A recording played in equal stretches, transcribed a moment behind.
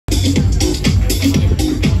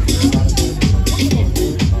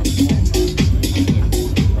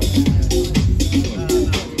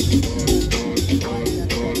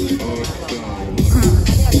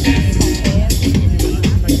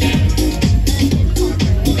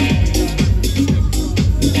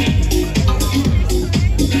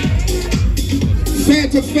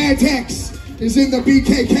Fairtex is in the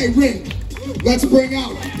BKK ring. Let's bring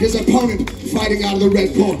out his opponent fighting out of the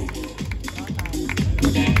red corner.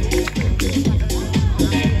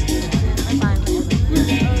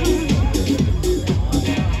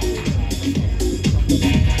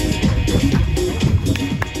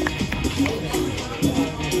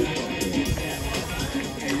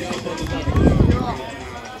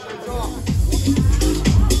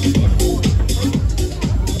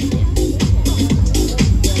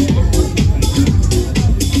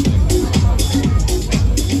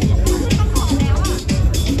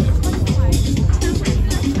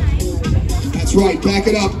 That's right, back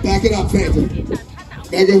it up, Fanta.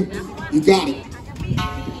 Mega, you got it.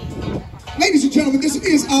 Ladies and gentlemen, this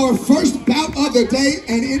is our first bout of the day,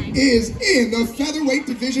 and it is in the featherweight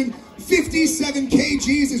division. 57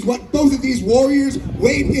 kgs is what both of these warriors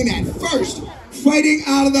weighed in at first, fighting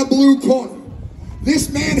out of the blue corner. This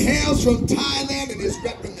man hails from Thailand and is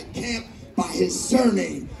repping the camp by his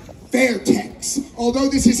surname, Fairtex. Although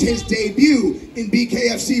this is his debut in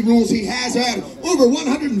BKFC rules, he has had over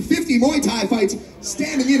 150 Muay Thai fights,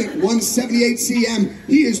 standing in at 178 cm.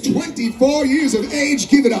 He is 24 years of age.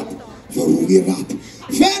 Give it up for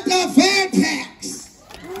Fanta Fairtex.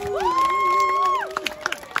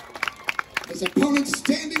 His opponent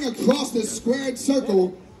standing across the squared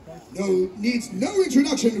circle needs no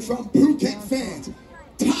introduction from Phuket fans.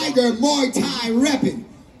 Tiger Muay Thai repping.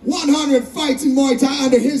 100 fights in Muay Thai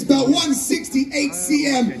under his belt, 168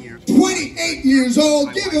 cm, 28 years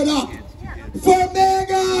old. Give it up for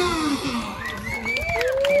Mega!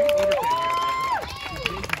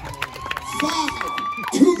 5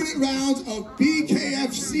 2-minute rounds of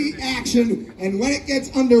BKFC action, and when it gets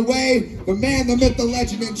underway, the man, the myth, the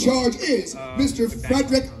legend in charge is Mr.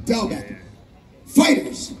 Frederick Delbeck.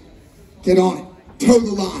 Fighters, get on it. Toe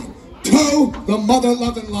the line. Toe the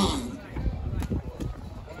mother-loving line.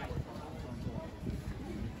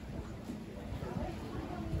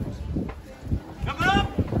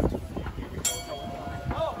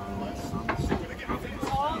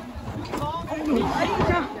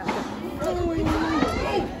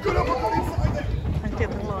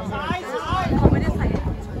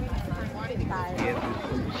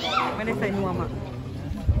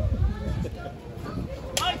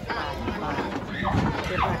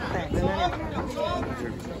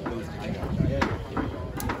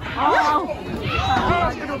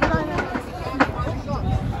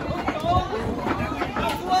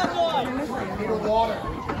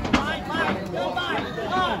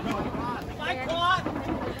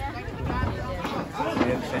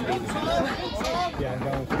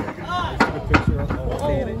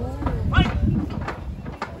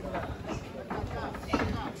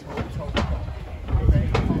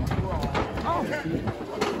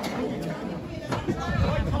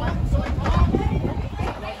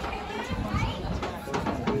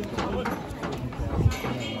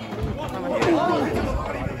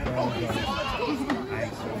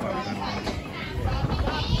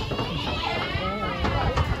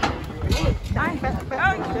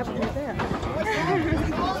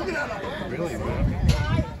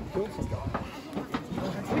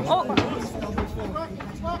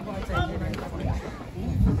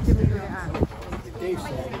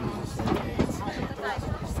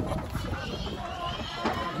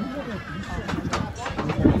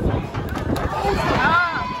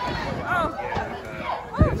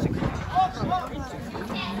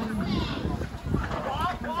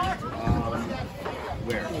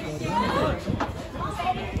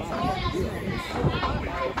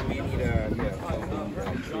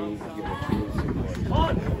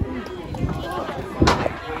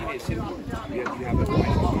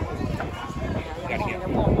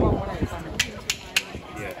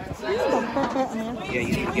 Yeah,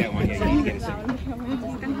 you need to get one. Yeah, you need to get a second.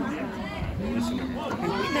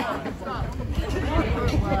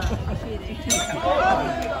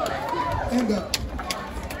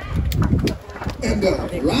 And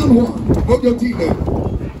round one. Hope your team there.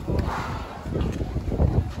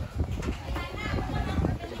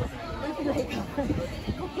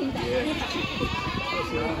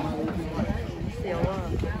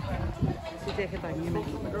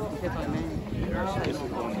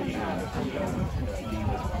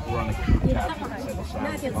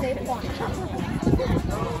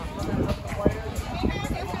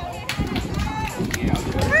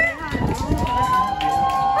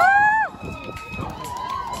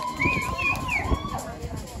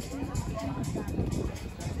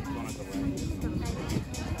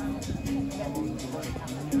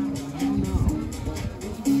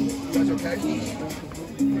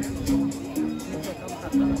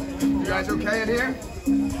 You guys okay in here?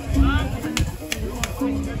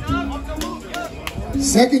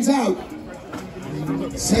 Seconds out.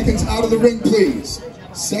 Seconds out of the ring, please.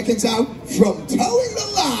 Seconds out from towing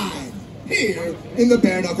the line here in the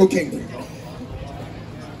Bareknuckle Kingdom.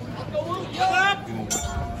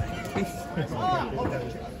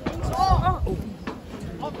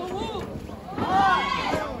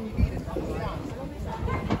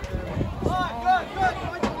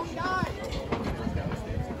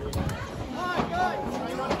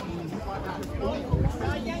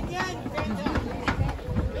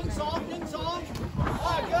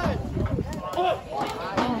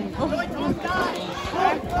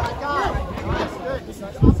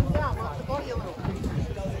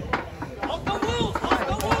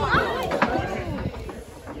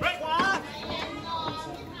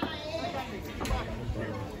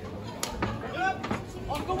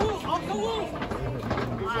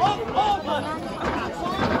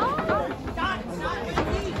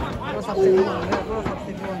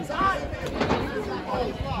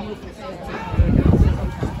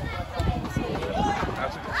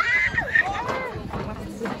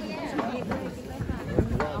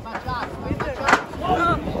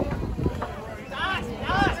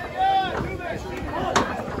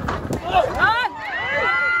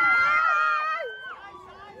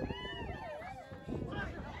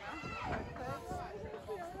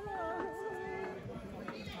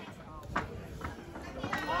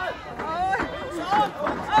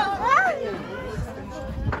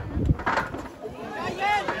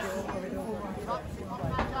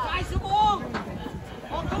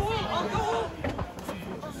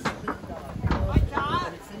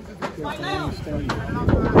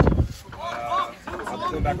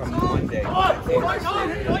 I'll go back on Monday.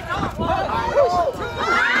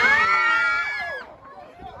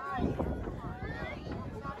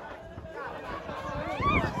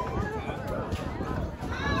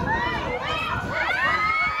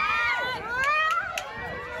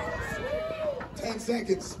 10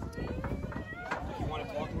 seconds. You want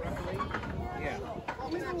to talk to the referee? Yeah.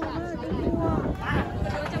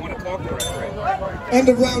 You want to talk to the referee? End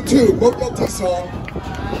of round 2. Mobility song.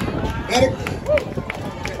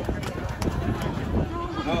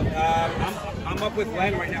 I'm up with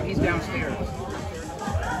Len right now. He's downstairs.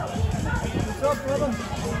 What's up, brother?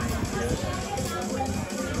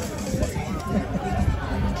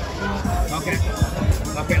 Okay.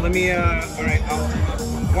 Okay, let me, all right,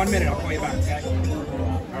 1 minute, I'll call you back, okay? All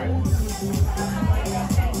right.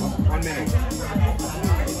 1 minute.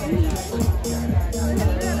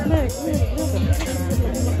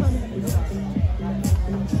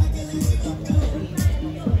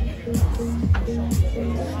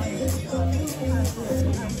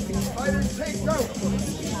 Fighters take go.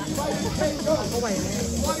 Fighters take go.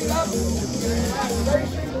 Warming up.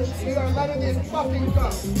 Activation. We are letting it fucking go.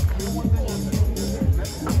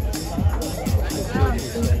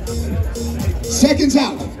 Seconds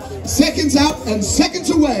out. Seconds out and seconds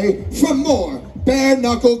away from more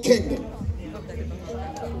Bareknuckle Kingdom.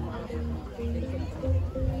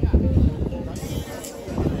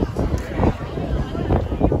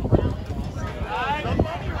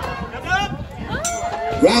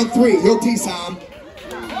 Round 3, Hill T-Sam.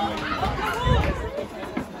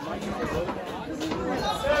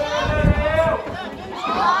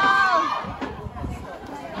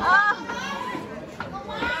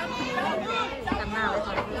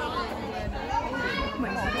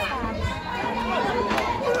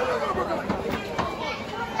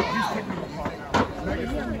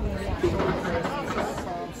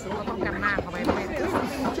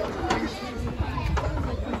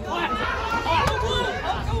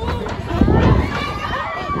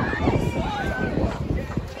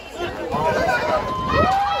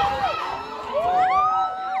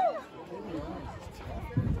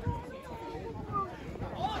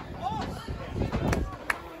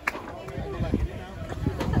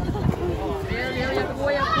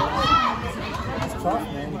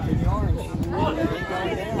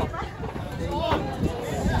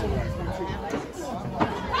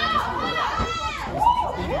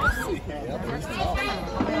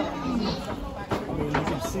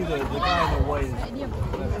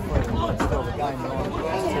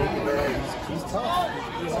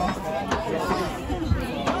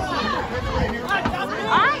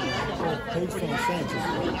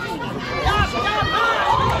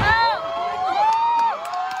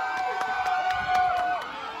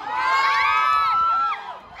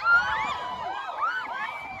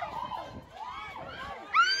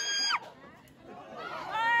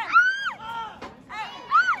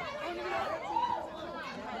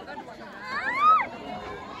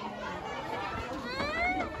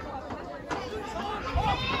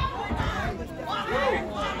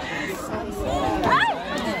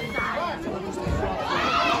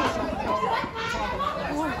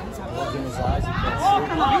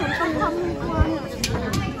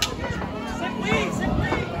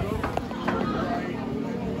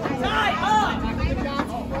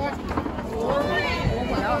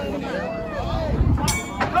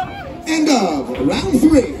 End of round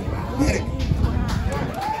 3. Medic.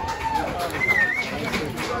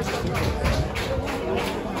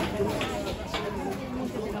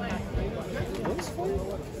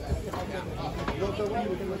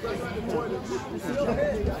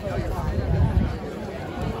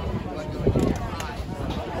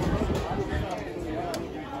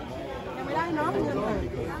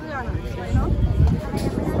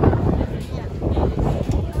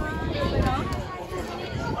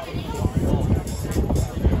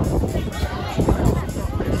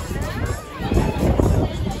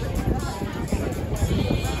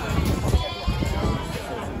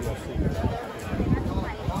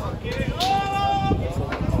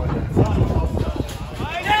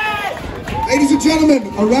 Ladies and gentlemen,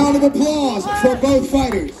 a round of applause for both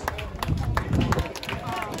fighters.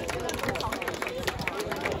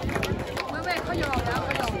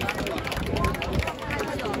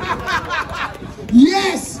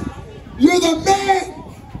 Yes! You're the man!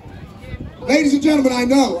 Ladies and gentlemen, I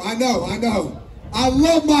know. I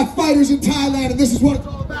love my fighters in Thailand, and this is what it's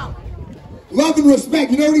all about. Love and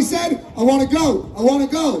respect. You know what he said? I want to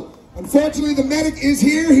go. Unfortunately, the medic is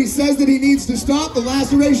here. He says that he needs to stop the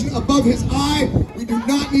laceration above his eye. We do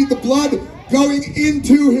not need the blood going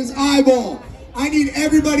into his eyeball. I need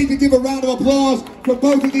everybody to give a round of applause for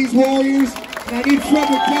both of these warriors. And I need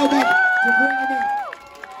Frederick Kelbeck to bring them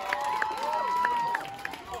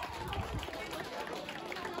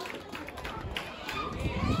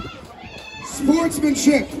in.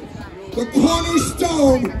 Sportsmanship, the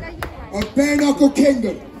cornerstone of Bareknuckle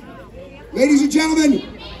Kingdom. Ladies and gentlemen,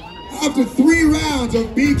 after 3 rounds of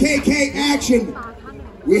BKK action,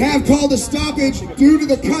 we have called a stoppage due to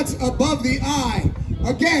the cuts above the eye.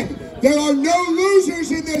 Again, there are no losers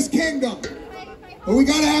in this kingdom, but we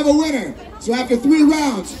gotta have a winner. So after 3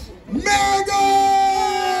 rounds, Mega!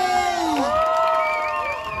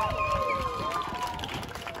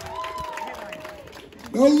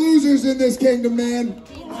 No losers in this kingdom, man.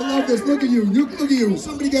 I love this. Look at you. Look at you.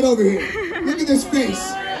 Somebody get over here. Look at this face.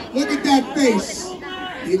 Look at that face.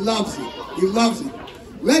 He loves it.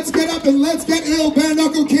 Let's get up and let's get ill,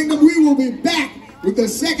 Bareknuckle Kingdom. We will be back with the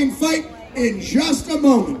second fight in just a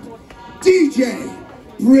moment. DJ,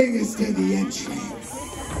 bring us to the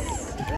entrance.